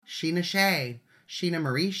Sheena Shea. Sheena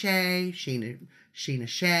Marie Shea. Sheena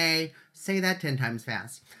Shea. Say that 10 times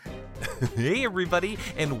fast. Hey everybody,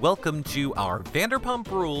 and welcome to our Vanderpump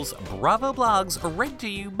Rules Bravo blogs read to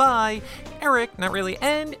you by Eric, not really,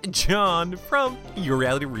 and John from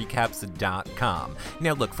YourRealityRecaps.com.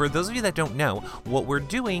 Now look, for those of you that don't know, what we're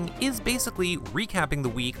doing is basically recapping the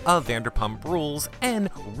week of Vanderpump Rules and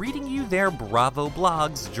reading you their Bravo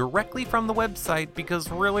blogs directly from the website,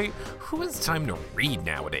 because really, who has time to read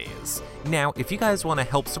nowadays? Now, if you guys want to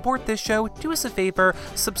help support this show, do us a favor,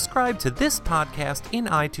 subscribe to this podcast in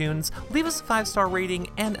iTunes, leave us a 5-star rating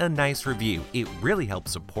and a nice review. It really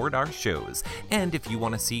helps support our shows. And if you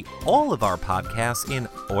want to see all of our podcasts in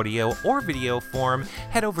audio or video form,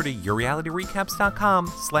 head over to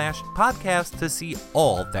YourRealityRecaps.com/podcast to see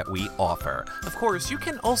all that we offer. Of course, you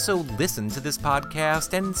can also listen to this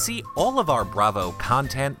podcast and see all of our Bravo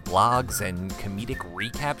content, blogs, and comedic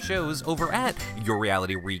recap shows over at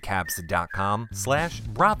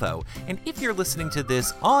YourRealityRecaps.com/Bravo. And if you're listening to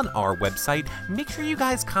this on our website, make sure you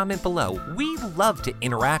guys comment below. We love to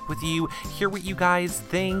interact with you, hear what you guys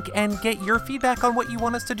think, and get your feedback on what you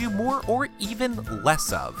want us to do more or even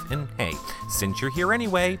less of. And hey, since you're here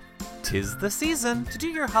anyway, 'tis the season to do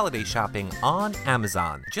your holiday shopping on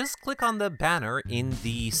Amazon. Just click on the banner in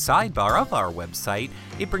the sidebar of our website.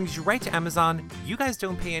 It brings you right to Amazon. You guys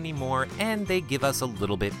don't pay any more, and they give us a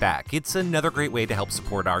little bit back. It's another great way to help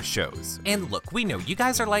support our shows. And look, we know you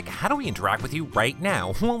guys are like, how do we interact with you right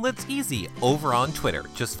now? Well, it's easy. Over on Twitter,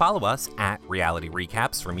 just follow us at Reality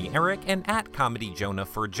Recaps for me, Eric, and at Comedy Jonah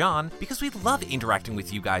for John, because we love interacting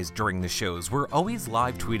with you guys during the shows. We're always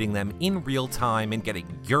live tweeting them in real time and getting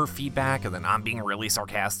your feedback, and then I'm being really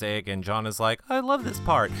sarcastic, and John is like, I love this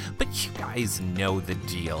part. But you guys know the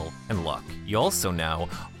deal. And look, you also know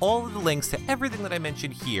all of the links to everything that I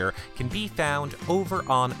mentioned here can be found over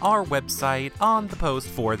on our website on the post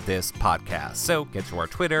for this podcast. So get to our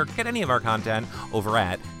Twitter, get any of our content over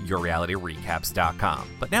at YourRealityRecaps.com.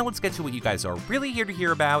 But now let's get to what you guys are really here to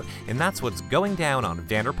hear about, and that's what's going down on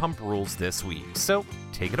Vanderpump Rules this week. So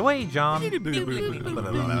take it away, John.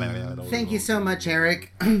 Thank you so much,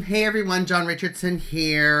 Eric. Hey everyone, John Richardson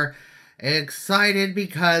here. Excited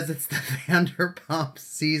because it's the Vanderpump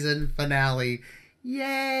season finale.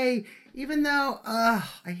 Yay! Even though, I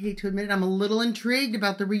hate to admit it, I'm a little intrigued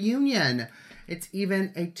about the reunion. It's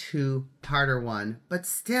even a 2-parter one. But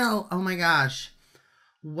still, oh my gosh.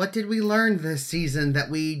 What did we learn this season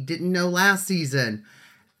that we didn't know last season?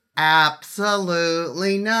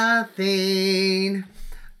 Absolutely nothing.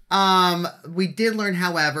 We did learn,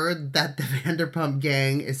 however, that the Vanderpump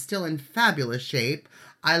gang is still in fabulous shape.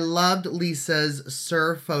 I loved Lisa's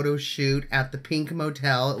surf photo shoot at the Pink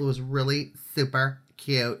Motel. It was really super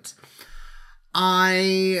cute.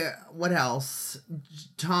 What else?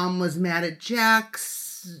 Tom was mad at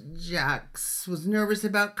Jax. Jax was nervous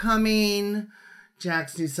about coming.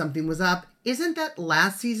 Jax knew something was up. Isn't that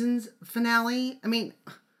last season's finale? I mean,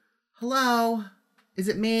 hello? Is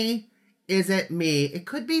it me? Is it me? It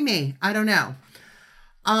could be me. I don't know.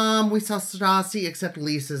 We saw Stassi accept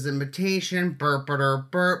Lisa's invitation. Burp.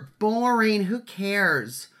 Boring. Who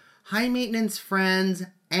cares? High maintenance friends,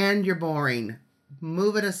 and you're boring.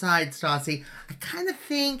 Move it aside, Stassi. I kind of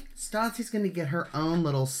think Stassi's going to get her own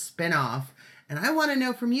little spin-off. And I want to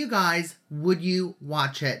know from you guys, would you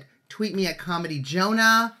watch it? Tweet me at Comedy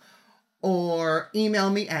Jonah or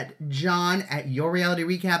email me at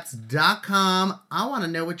john@yourrealityrecaps.com. I want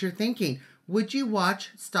to know what you're thinking. Would you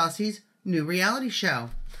watch Stassi's new reality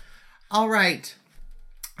show? All right.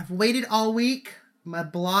 I've waited all week. My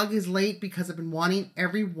blog is late because I've been wanting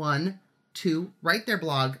everyone to write their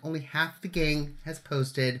blog. Only half the gang has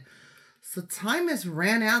posted. So time has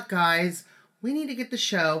ran out, guys. We need to get the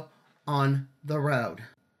show on the road.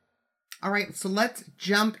 All right, so let's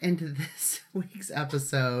jump into this week's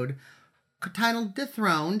episode titled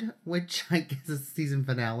Dethroned, which I guess is the season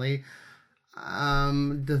finale.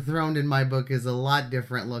 Dethroned in my book is a lot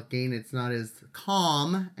different looking. It's not as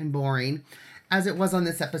calm and boring as it was on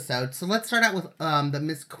this episode. So let's start out with the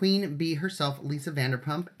Miss Queen Bee herself, Lisa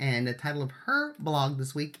Vanderpump, and the title of her blog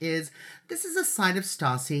this week is, This is a Side of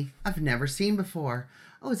Stassi I've Never Seen Before.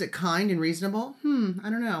 Oh, is it kind and reasonable?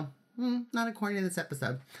 I don't know. Not according to this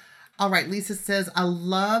episode. All right, Lisa says, I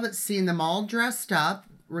love seeing them all dressed up,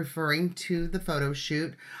 referring to the photo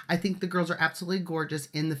shoot. I think the girls are absolutely gorgeous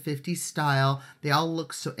in the 50s style. They all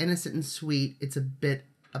look so innocent and sweet. It's a bit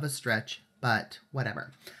of a stretch, but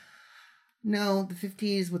whatever. No, the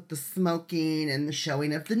 50s with the smoking and the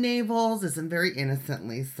showing of the navels isn't very innocent,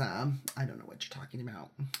 Lisa. I don't know what you're talking about.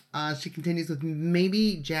 She continues with,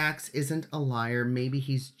 maybe Jax isn't a liar. Maybe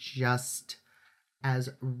he's just has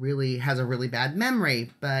a really bad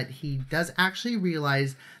memory, but he does actually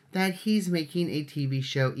realize that he's making a TV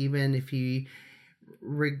show, even if he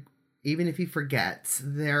forgets.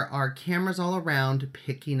 There are cameras all around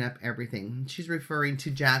picking up everything. She's referring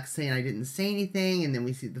to Jack saying, I didn't say anything, and then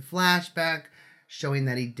we see the flashback showing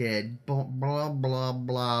that he did. Blah, blah,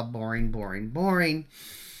 blah, boring, boring, boring.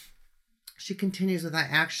 She continues with, I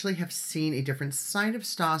actually have seen a different side of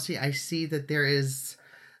Stassi. I see that there is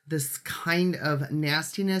this kind of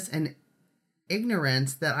nastiness and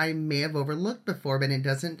ignorance that I may have overlooked before, but it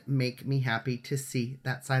doesn't make me happy to see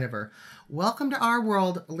that side of her. Welcome to our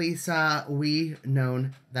world, Lisa. We've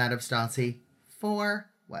known that of Stassi for,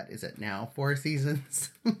 what is it now, 4 seasons?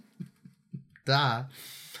 Duh.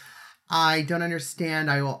 I don't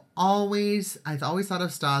understand. I've always thought of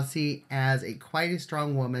Stassi as quite a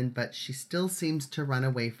strong woman, but she still seems to run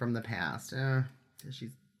away from the past.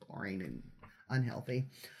 She's boring and unhealthy.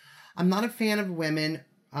 I'm not a fan of women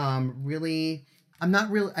I'm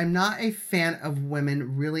not a fan of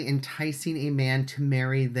women really enticing a man to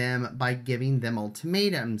marry them by giving them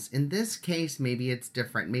ultimatums. In this case, maybe it's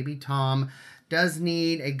different. Maybe Tom does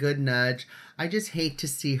need a good nudge. I just hate to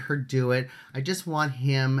see her do it. I just want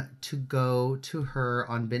him to go to her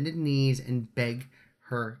on bended knees and beg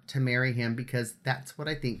her to marry him, because that's what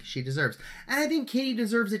I think she deserves. And I think Katie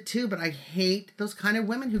deserves it too, but I hate those kind of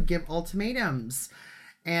women who give ultimatums.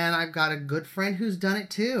 And I've got a good friend who's done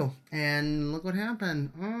it too. And look what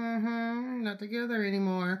happened. Not together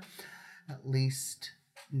anymore. At least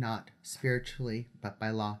not spiritually, but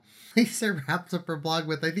by law. Lisa wraps up her blog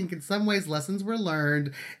with, I think in some ways lessons were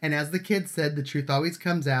learned. And as the kid said, the truth always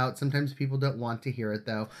comes out. Sometimes people don't want to hear it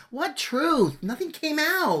though. What truth? Nothing came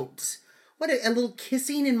out. What, a little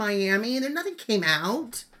kissing in Miami and then nothing came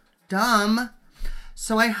out? Dumb.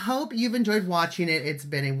 So I hope you've enjoyed watching it. It's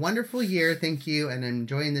been a wonderful year. Thank you. And I'm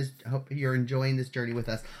enjoying this. I hope you're enjoying this journey with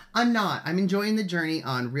us. I'm not. I'm enjoying the journey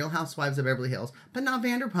on Real Housewives of Beverly Hills, but not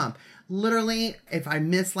Vanderpump. Literally, if I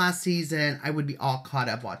missed last season, I would be all caught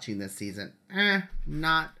up watching this season.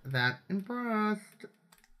 Not that impressed.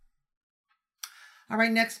 All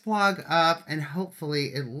right, next blog up, and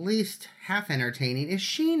hopefully at least half entertaining, is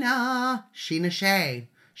Sheena. Sheena Shea.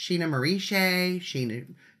 Sheena Marie Shea.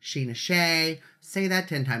 Sheena Shea. Say that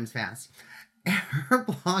 10 times fast. Her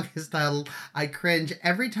blog is titled, I cringe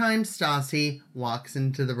every time Stassi walks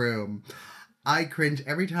into the room. I cringe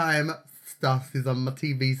every time Stassi's on my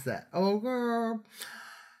TV set. Oh, girl.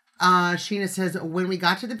 Sheena says, when we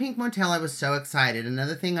got to the Pink Motel, I was so excited.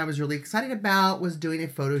 Another thing I was really excited about was doing a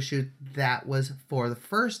photo shoot that was for the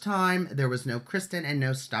first time. There was no Kristen and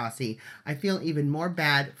no Stassi. I feel even more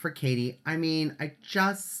bad for Katie. I mean,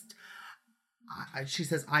 she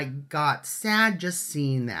says, I got sad just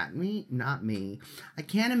seeing that. Not me. I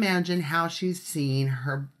can't imagine how she felt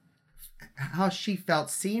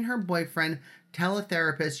seeing her boyfriend tell a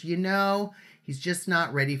therapist, he's just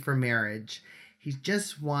not ready for marriage. He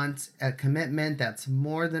just wants a commitment that's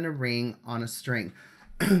more than a ring on a string.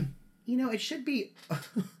 It should be a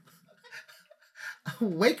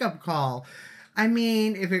wake-up call. I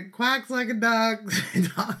mean, if it quacks like a duck, it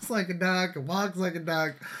talks like a duck, it walks like a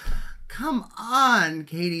duck, come on,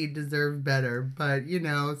 Katie deserves better. But,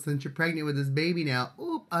 since you're pregnant with this baby now,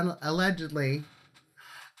 allegedly,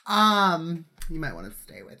 you might want to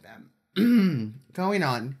stay with them. Going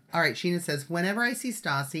on. All right, Sheena says, whenever I see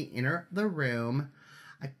Stassi enter the room,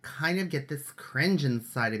 I kind of get this cringe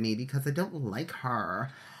inside of me because I don't like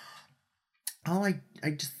her. I'll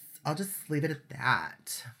just leave it at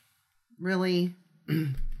that. Really?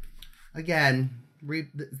 Again,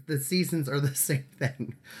 the seasons are the same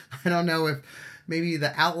thing. I don't know if maybe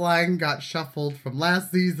the outline got shuffled from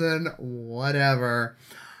last season, whatever.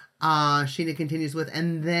 Sheena continues with,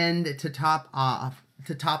 and then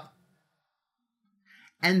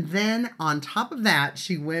on top of that,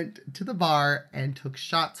 she went to the bar and took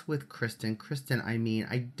shots with Kristen. Kristen,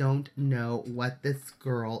 I don't know what this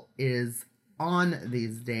girl is on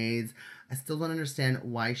these days. I still don't understand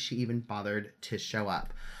why she even bothered to show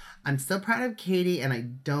up. I'm so proud of Katie, and I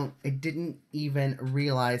didn't even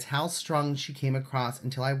realize how strong she came across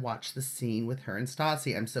until I watched the scene with her and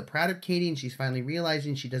Stassi. I'm so proud of Katie, and she's finally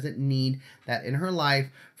realizing she doesn't need that in her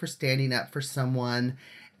life for standing up for someone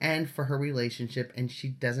and for her relationship, and she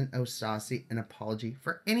doesn't owe Stassi an apology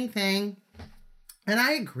for anything. And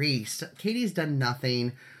I agree. Katie's done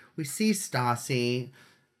nothing. We see Stassi.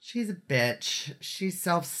 She's a bitch. She's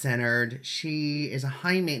self-centered. She is a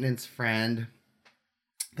high-maintenance friend.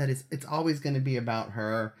 It's always going to be about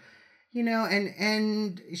her. You know,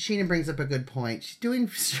 and Sheena brings up a good point. She's doing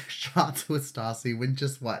shots with Stassi when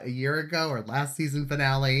just, what, a year ago or last season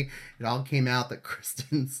finale, it all came out that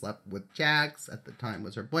Kristen slept with Jax, at the time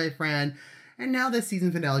was her boyfriend. And now this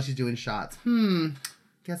season finale, she's doing shots.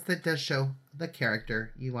 Guess that does show the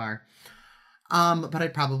character you are. But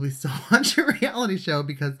I'd probably still watch a reality show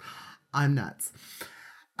because I'm nuts.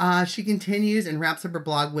 She continues and wraps up her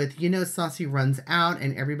blog with, Stassi runs out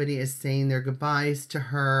and everybody is saying their goodbyes to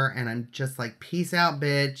her. And I'm just like, peace out,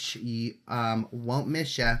 bitch. You, won't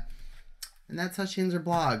miss ya. And that's how she ends her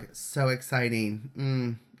blog. So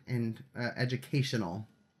exciting. And educational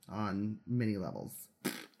on many levels.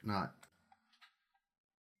 Not.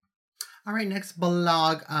 All right, next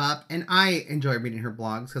blog up. And I enjoy reading her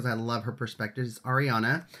blogs because I love her perspective. It's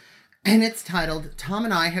Ariana. And it's titled, Tom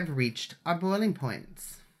and I Have Reached Our Boiling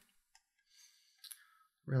Points.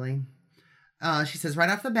 Really? She says, right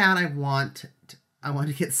off the bat, I want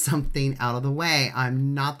to get something out of the way.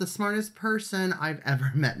 I'm not the smartest person I've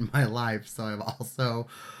ever met in my life. So I've also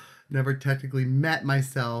never technically met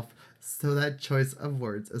myself. So that choice of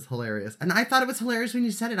words is hilarious. And I thought it was hilarious when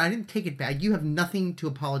you said it. I didn't take it back. You have nothing to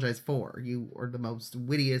apologize for. You are the most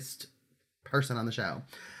wittiest person on the show.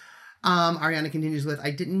 Ariana continues with, I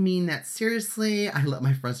didn't mean that seriously. I let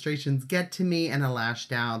my frustrations get to me and I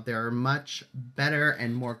lashed out. There are much better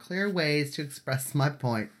and more clear ways to express my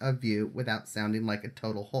point of view without sounding like a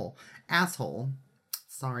total asshole.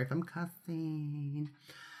 Sorry if I'm cussing.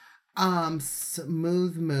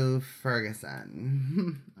 Smooth Move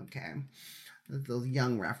Ferguson. Okay. Those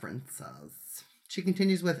young references. She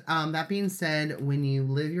continues with, that being said, when you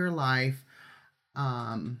live your life,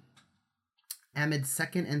 amid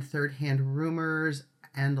second and third hand rumors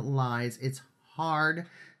and lies, it's hard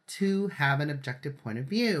to have an objective point of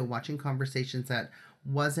view. Watching conversations that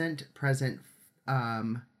wasn't present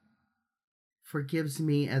forgives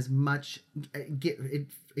me as much.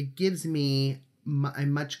 It gives me a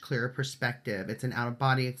much clearer perspective. It's an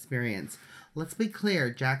out-of-body experience. Let's be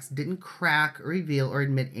clear, Jax didn't crack, reveal, or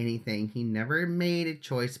admit anything. He never made a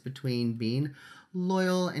choice between being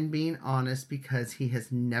loyal and being honest because he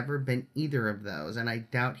has never been either of those, and I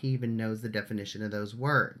doubt he even knows the definition of those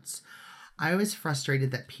words. I was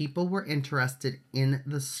frustrated that people were interested in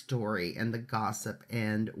the story and the gossip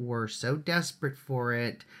and were so desperate for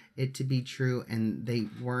it to be true, and they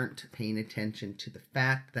weren't paying attention to the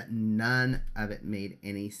fact that none of it made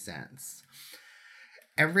any sense.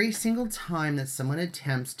 Every single time that someone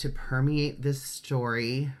attempts to perpetuate this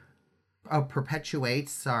story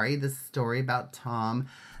about Tom,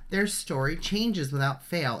 their story changes without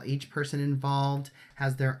fail. Each person involved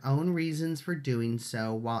has their own reasons for doing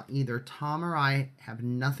so. While either Tom or I have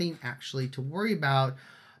nothing actually to worry about,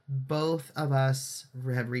 both of us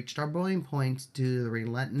have reached our boiling points due to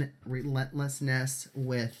the relentlessness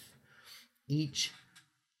with each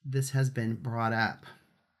this has been brought up.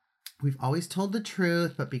 We've always told the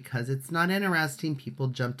truth, but because it's not interesting, people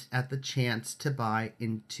jumped at the chance to buy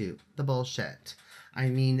into the bullshit. I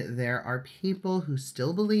mean, there are people who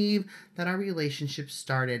still believe that our relationship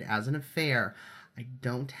started as an affair. I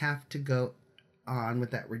don't have to go on with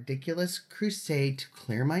that ridiculous crusade to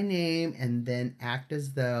clear my name and then act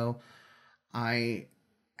as though I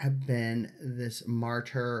have been this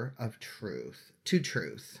martyr of truth.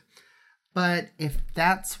 But if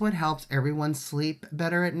that's what helps everyone sleep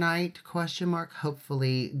better at night,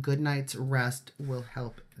 hopefully good night's rest will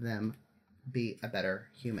help them be a better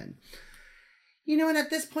human. And at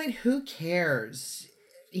this point, who cares?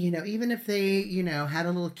 Even if they, had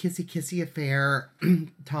a little kissy affair,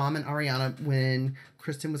 Tom and Ariana, when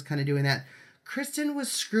Kristen was kind of doing that, Kristen was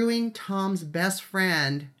screwing Tom's best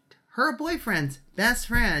friend, her boyfriend's best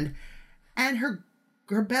friend, and her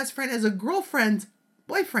best friend as a girlfriend's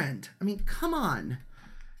boyfriend. I mean, come on.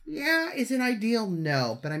 Yeah, is it ideal?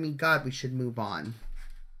 No. But I mean, God, we should move on.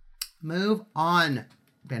 Move on,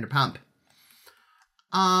 Vanderpump.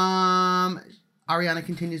 Ariana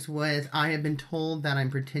continues with, I have been told that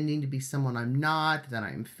I'm pretending to be someone I'm not, that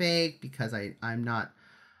I'm fake because I'm not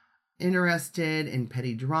interested in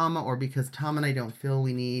petty drama, or because Tom and I don't feel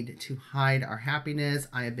we need to hide our happiness.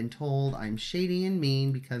 I have been told I'm shady and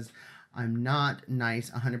mean because I'm not nice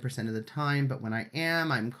 100% of the time, but when I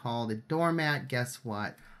am, I'm called a doormat. Guess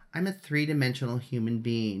what? I'm a three-dimensional human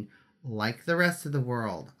being, like the rest of the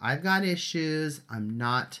world. I've got issues. I'm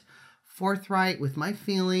not forthright with my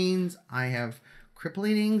feelings. I have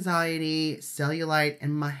crippling anxiety, cellulite,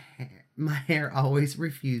 and my hair always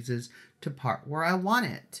refuses to part where I want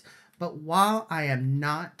it. But while I am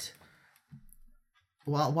not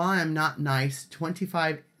nice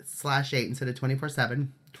 25/8 instead of 24/7,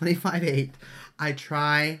 25/8, I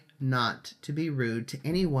try not to be rude to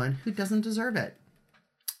anyone who doesn't deserve it.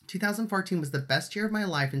 2014 was the best year of my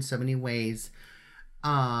life in so many ways.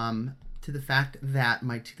 To the fact that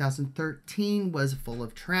my 2013 was full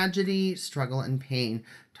of tragedy, struggle, and pain.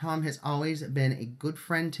 Tom has always been a good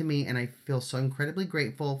friend to me, and I feel so incredibly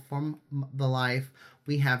grateful for the life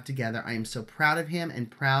we have together. I am so proud of him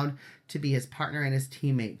and proud to be his partner and his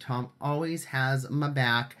teammate. Tom always has my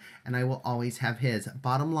back, and I will always have his.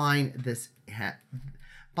 Bottom line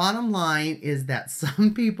is that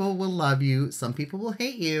some people will love you, some people will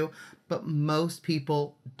hate you, but most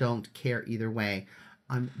people don't care either way.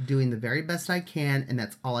 I'm doing the very best I can, and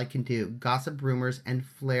that's all I can do. Gossip, rumors, and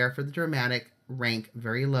flair for the dramatic rank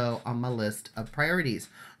very low on my list of priorities.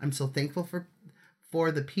 I'm so thankful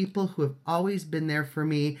for the people who have always been there for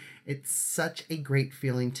me. It's such a great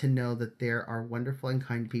feeling to know that there are wonderful and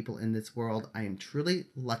kind people in this world. I am truly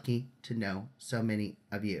lucky to know so many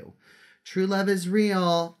of you. True love is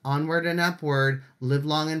real. Onward and upward. Live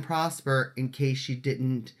long and prosper. In case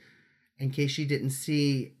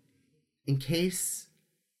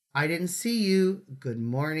I didn't see you, good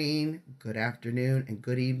morning, good afternoon, and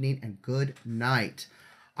good evening, and good night.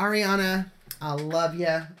 Ariana, I love you.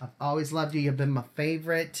 I've always loved you. You've been my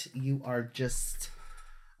favorite. You are just,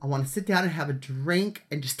 I want to sit down and have a drink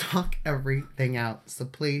and just talk everything out. So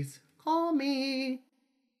please call me.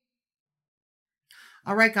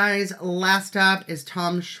 All right, guys, last up is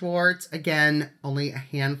Tom Schwartz. Again, only a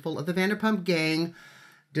handful of the Vanderpump gang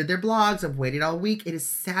did their blogs. I've waited all week. It is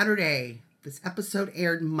Saturday. This episode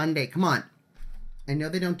aired Monday. Come on. I know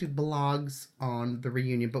they don't do blogs on the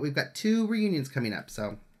reunion, but we've got 2 reunions coming up,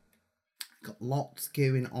 so got lots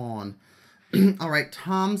going on. All right,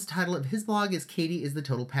 Tom's title of his blog is Katie is the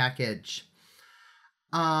Total Package.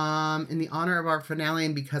 In the honor of our finale,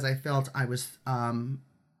 and because I felt I was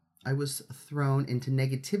thrown into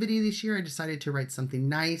negativity this year, I decided to write something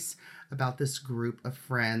nice about this group of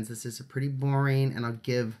friends. This is a pretty boring,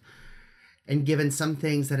 and given some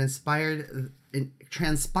things that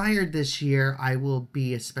transpired this year, I will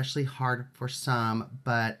be especially hard for some,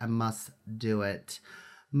 but I must do it.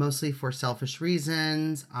 Mostly for selfish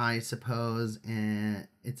reasons, I suppose, and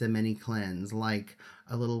it's a mini cleanse, like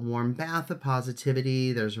a little warm bath of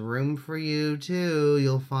positivity. There's room for you too.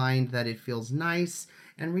 You'll find that it feels nice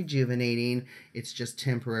and rejuvenating. It's just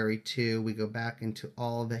temporary too. We go back into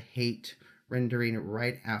all the hate rendering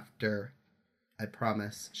right after, I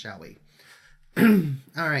promise, shall we?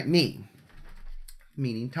 All right, me,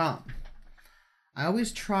 meaning Tom. I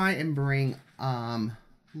always try and bring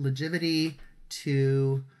longevity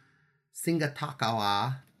to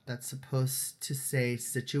Singatakawa. That's supposed to say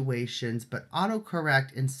situations, but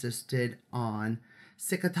autocorrect insisted on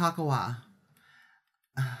Sikatakawa.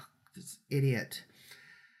 This idiot.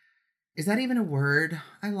 Is that even a word?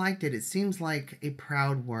 I liked it. It seems like a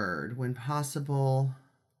proud word when possible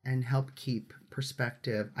and help keep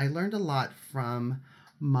perspective. I learned a lot from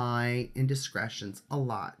my indiscretions. A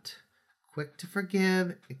lot. Quick to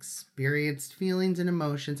forgive, experienced feelings and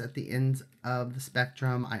emotions at the ends of the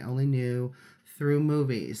spectrum I only knew through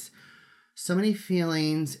movies. So many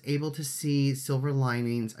feelings, able to see silver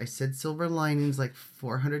linings. I said silver linings like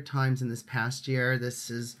 400 times in this past year. This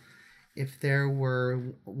is, if there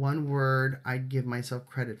were one word I'd give myself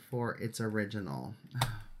credit for, it's original.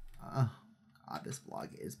 Oh, God, this blog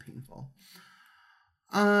is painful.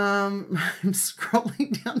 I'm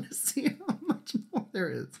scrolling down to see how much more there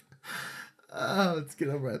is. Oh, let's get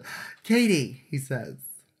over it. Katie, he says.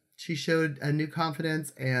 She showed a new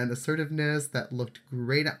confidence and assertiveness that looked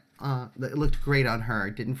great. On her.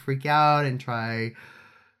 Didn't freak out and try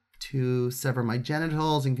to sever my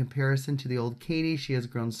genitals in comparison to the old Katie. She has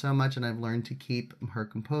grown so much, and I've learned to keep her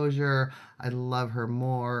composure. I love her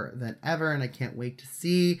more than ever, and I can't wait to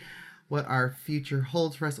see what our future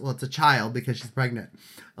holds for us. Well, it's a child because she's pregnant,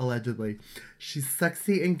 allegedly. She's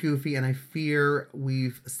sexy and goofy, and I fear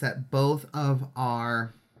we've set both of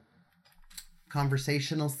our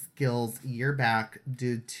conversational skills a year back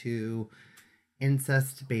due to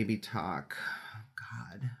incest baby talk.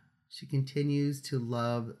 God. She continues to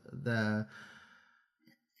love the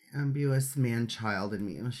ambiguous man-child in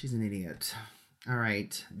me. Oh, she's an idiot. All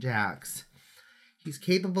right, Jax. He's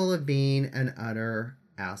capable of being an utter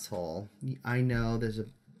asshole. I know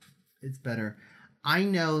it's better. I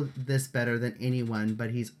know this better than anyone,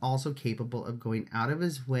 but he's also capable of going out of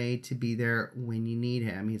his way to be there when you need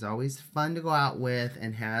him. He's always fun to go out with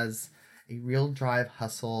and has a real drive,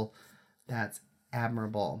 hustle that's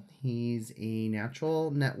admirable. He's a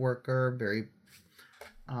natural networker, very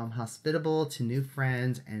hospitable to new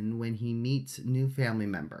friends, and when he meets new family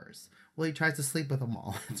members, well, he tries to sleep with them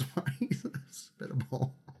all. That's why he's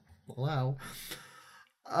hospitable. Hello.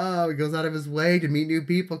 Oh, he goes out of his way to meet new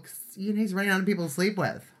people because he's running out of people to sleep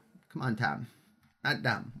with. Come on, Tom. Not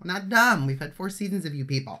dumb. We're not dumb. We've had 4 seasons of you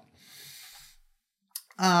people.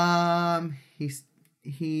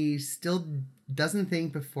 He still doesn't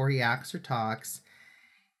think before he acts or talks.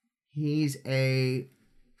 He's a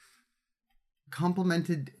compliment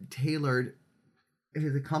tailored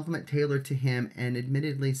to him and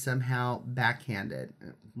admittedly somehow backhanded.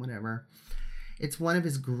 Whatever. It's one of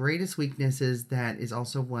his greatest weaknesses that is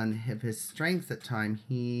also one of his strengths at times.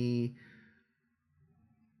 He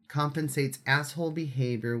compensates asshole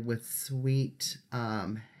behavior with sweet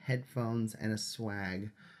headphones and a swag.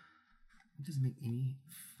 It doesn't make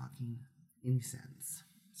any sense.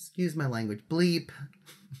 Excuse my language. Bleep.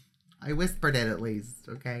 I whispered it at least,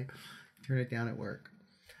 okay? Turn it down at work.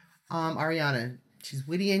 Ariana, she's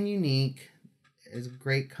witty and unique, is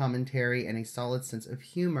great commentary and a solid sense of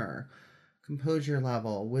humor. Composure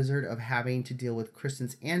level, wizard of having to deal with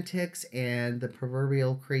Kristen's antics and the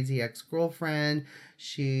proverbial crazy ex-girlfriend.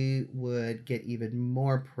 She would get even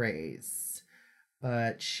more praise.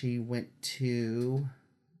 But she went to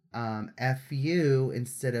FU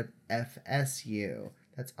instead of FSU.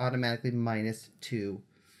 That's automatically -2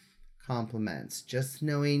 compliments. Just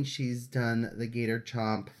knowing she's done the Gator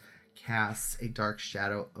Chomp casts a dark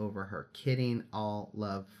shadow over her. Kidding. All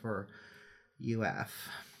love for UF.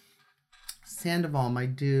 Sandoval, my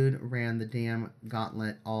dude, ran the damn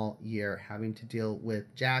gauntlet all year, having to deal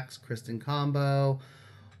with Jax, Kristen combo.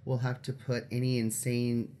 Will have to put any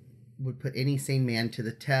sane man to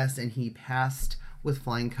the test, and he passed with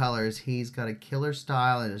flying colors. He's got a killer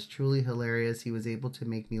style and is truly hilarious. He was able to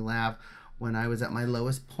make me laugh when I was at my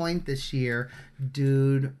lowest point this year.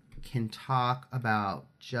 Dude can talk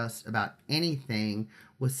about just about anything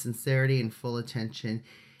with sincerity and full attention.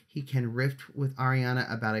 He can riff with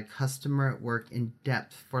Ariana about a customer at work in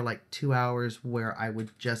depth for like 2 hours where I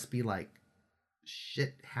would just be like,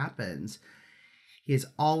 shit happens. He is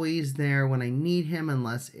always there when I need him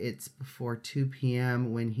unless it's before 2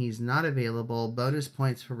 p.m. when he's not available. Bonus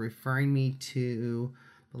points for referring me to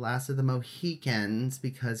The Last of the Mohicans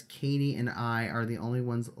because Katie and I are the only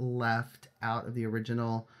ones left out of the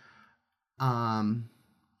original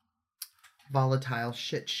volatile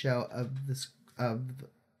shit show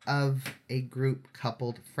of a group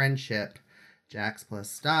coupled friendship. Jax plus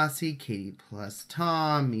Stassi, Katie plus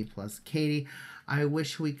Tom, me plus Katie. I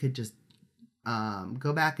wish we could just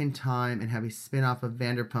go back in time and have a spin-off of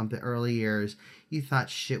Vanderpump the early years. You thought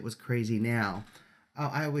shit was crazy now. Oh,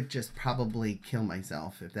 I would just probably kill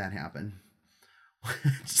myself if that happened.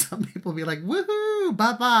 Some people be like, woohoo,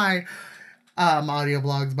 bye-bye. Audio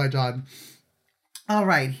blogs by John. All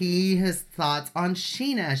right, he has thoughts on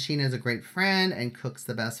Sheena. Sheena's a great friend and cooks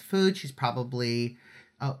the best food. She's bubbly,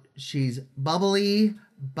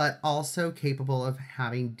 but also capable of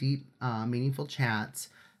having deep, meaningful chats.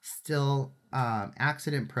 Still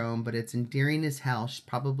accident prone, but it's endearing as hell. She's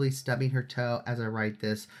probably stubbing her toe as I write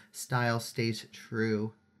this. Style stays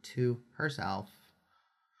true to herself.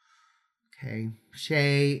 Okay.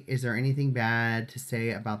 Shay, is there anything bad to say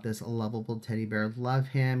about this lovable teddy bear? Love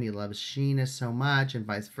him. He loves Sheena so much and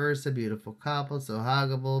vice versa. Beautiful couple, so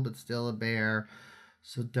huggable, but still a bear.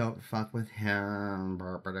 So don't fuck with him.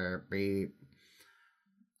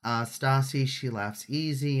 Stassi, she laughs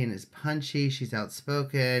easy and is punchy. She's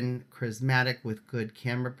outspoken, charismatic with good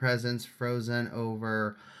camera presence, frozen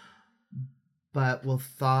over, but will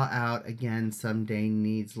thaw out again someday.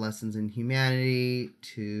 Needs lessons in humanity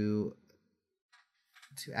to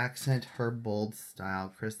accent her bold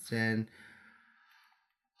style. Kristen,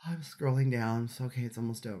 I'm scrolling down, so okay, it's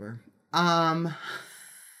almost over.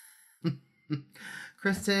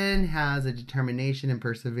 Kristen has a determination and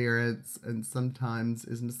perseverance and sometimes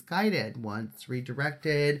is misguided. Once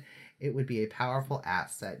redirected, it would be a powerful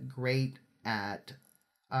asset. Great at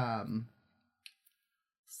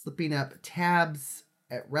slipping up tabs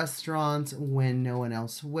at restaurants when no one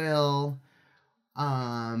else will.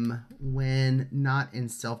 When not in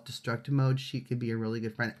self-destructive mode, she could be a really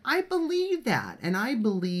good friend. I believe that. And I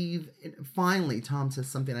believe, finally, Tom says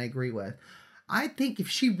something I agree with. I think if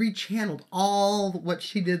she rechanneled all what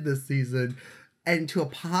she did this season into a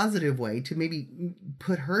positive way to maybe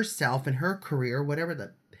put herself and her career, whatever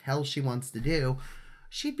the hell she wants to do,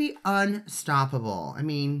 she'd be unstoppable. I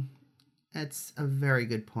mean, it's a very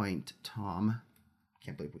good point, Tom.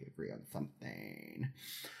 Can't believe we agree on something.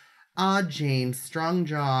 James,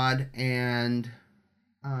 strong-jawed and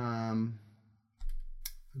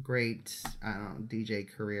great, I don't know, DJ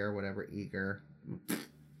career, whatever, eager.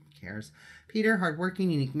 Cares. Peter, hardworking,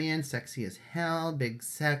 unique man, sexy as hell, big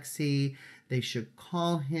sexy. They should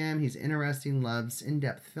call him. He's interesting, loves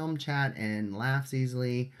in-depth film chat, and laughs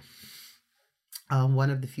easily. One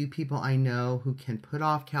of the few people I know who can pull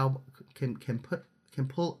off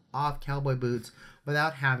cowboy boots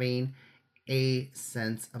without having a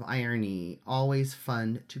sense of irony. Always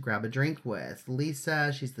fun to grab a drink with.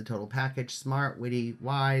 Lisa, she's the total package. Smart, witty,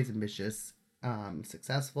 wise, ambitious,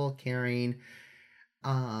 successful, caring.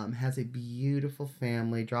 Has a beautiful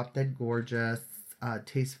family, drop dead gorgeous,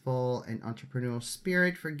 tasteful and entrepreneurial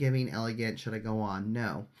spirit, forgiving, elegant. Should I go on?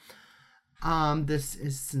 No. This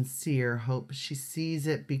is sincere. Hope she sees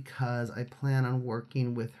it because I plan on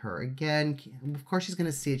working with her again. Of course she's going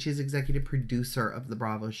to see it. She's executive producer of the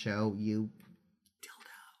Bravo show. You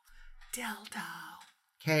dildo.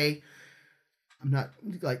 Okay? I'm not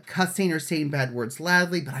like cussing or saying bad words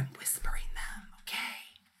loudly, but I'm whispering them. Okay?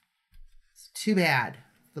 It's too bad.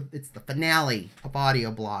 It's the finale of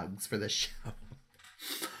audio blogs for this show.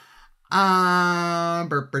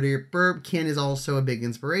 Burp. Ken is also a big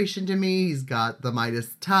inspiration to me. He's got the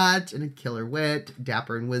Midas touch and a killer wit,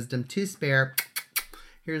 dapper and wisdom to spare.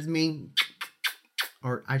 Here's me,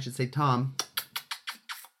 or I should say Tom,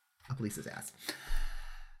 up Lisa's ass.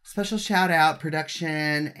 Special shout out,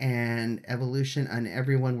 production and evolution on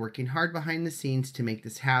everyone working hard behind the scenes to make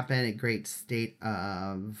this happen. A great state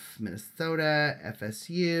of Minnesota,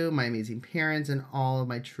 FSU, my amazing parents, and all of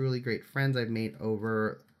my truly great friends I've made all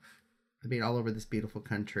over this beautiful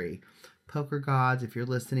country. Poker gods, if you're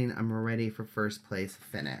listening, I'm ready for first place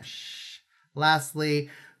finish. Lastly,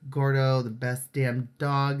 Gordo, the best damn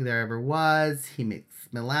dog there ever was. He makes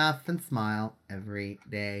me laugh and smile every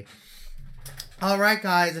day. All right,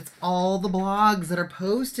 guys, it's all the blogs that are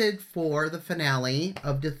posted for the finale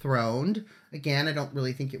of Dethroned. Again, I don't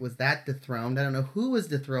really think it was that dethroned. I don't know who was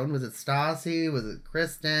dethroned. Was it Stassi? Was it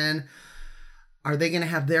Kristen? Are they going to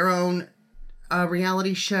have their own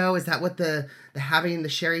reality show? Is that what the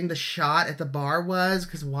sharing the shot at the bar was?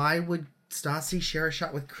 Because why would Stassi share a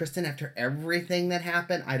shot with Kristen after everything that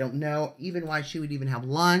happened? I don't know even why she would even have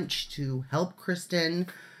lunch to help Kristen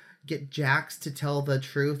get Jax to tell the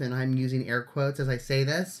truth, and I'm using air quotes as I say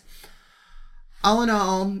this. All in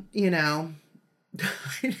all, I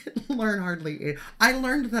didn't learn hardly. I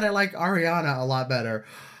learned that I like Ariana a lot better.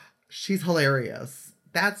 She's hilarious.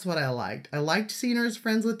 That's what I liked. I liked seeing her as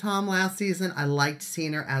friends with Tom last season. I liked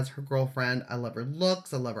seeing her as her girlfriend. I love her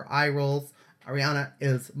looks. I love her eye rolls. Ariana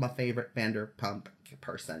is my favorite Vanderpump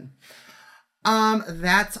person.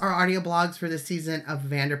 That's our audio blogs for this season of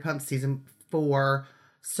Vanderpump season 4.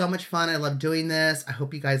 So much fun. I love doing this. I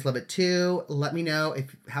hope you guys love it too. Let me know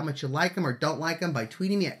how much you like them or don't like them by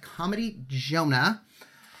tweeting me at ComedyJonah.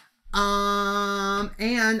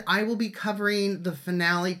 And I will be covering the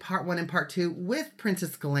finale part 1 and part 2 with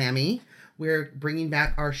Princess Glammy. We're bringing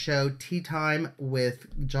back our show Tea Time with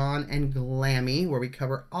John and Glammy, where we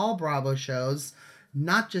cover all Bravo shows,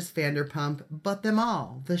 not just Vanderpump, but them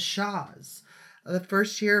all. The Shaws, the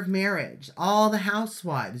first year of marriage, all the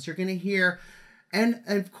housewives. You're going to hear... And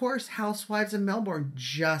of course, Housewives of Melbourne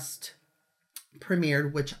just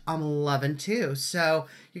premiered, which I'm loving too. So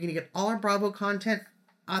you're going to get all our Bravo content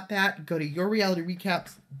at that. Go to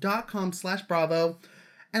yourrealityrecaps.com/Bravo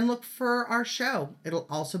and look for our show. It'll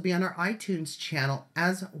also be on our iTunes channel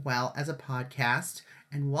as well as a podcast.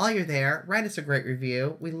 And while you're there, write us a great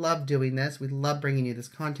review. We love doing this. We love bringing you this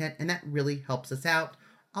content, and that really helps us out.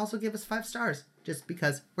 Also give us 5 stars just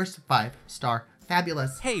because we're 5-star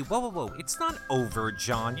fabulous. Hey, whoa. It's not over,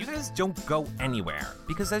 John. You guys don't go anywhere.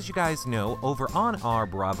 Because as you guys know, over on our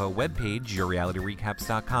Bravo webpage,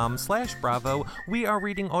 yourrealityrecaps.com/Bravo, we are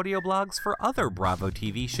reading audio blogs for other Bravo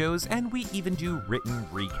TV shows, and we even do written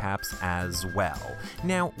recaps as well.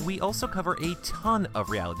 Now, we also cover a ton of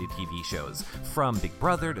reality TV shows, from Big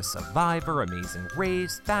Brother to Survivor, Amazing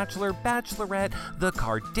Race, Bachelor, Bachelorette, The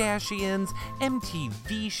Kardashians,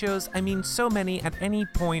 MTV shows. I mean, so many. At any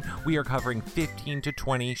point, we are covering 15 to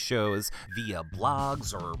 20 shows via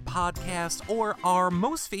blogs or podcasts, or our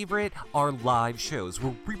most favorite, our live shows,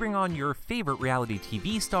 where we bring on your favorite reality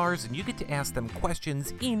TV stars and you get to ask them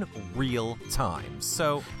questions in real time.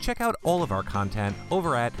 So check out all of our content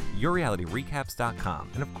over at yourrealityrecaps.com.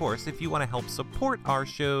 And of course, if you want to help support our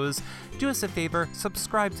shows, do us a favor,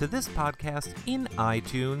 subscribe to this podcast in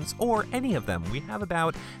iTunes or any of them. We have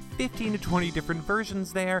about 15 to 20 different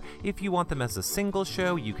versions there. If you want them as a single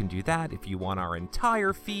show, you can do that. If you want our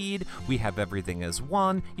entire feed, we have everything as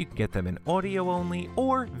one. You can get them in audio only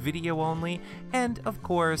or video only. And of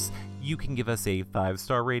course, you can give us a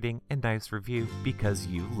 5-star rating and nice review because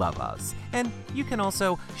you love us. And you can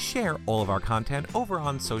also share all of our content over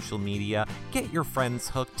on social media, get your friends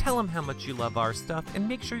hooked, tell them how much you love our stuff, and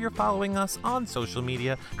make sure you're following us on social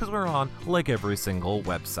media because we're on like every single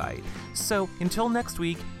website. So until next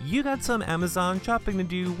week, you got some Amazon shopping to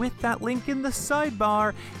do with that link in the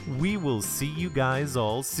sidebar. We will see you guys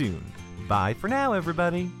all soon. Bye for now,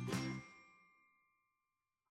 everybody.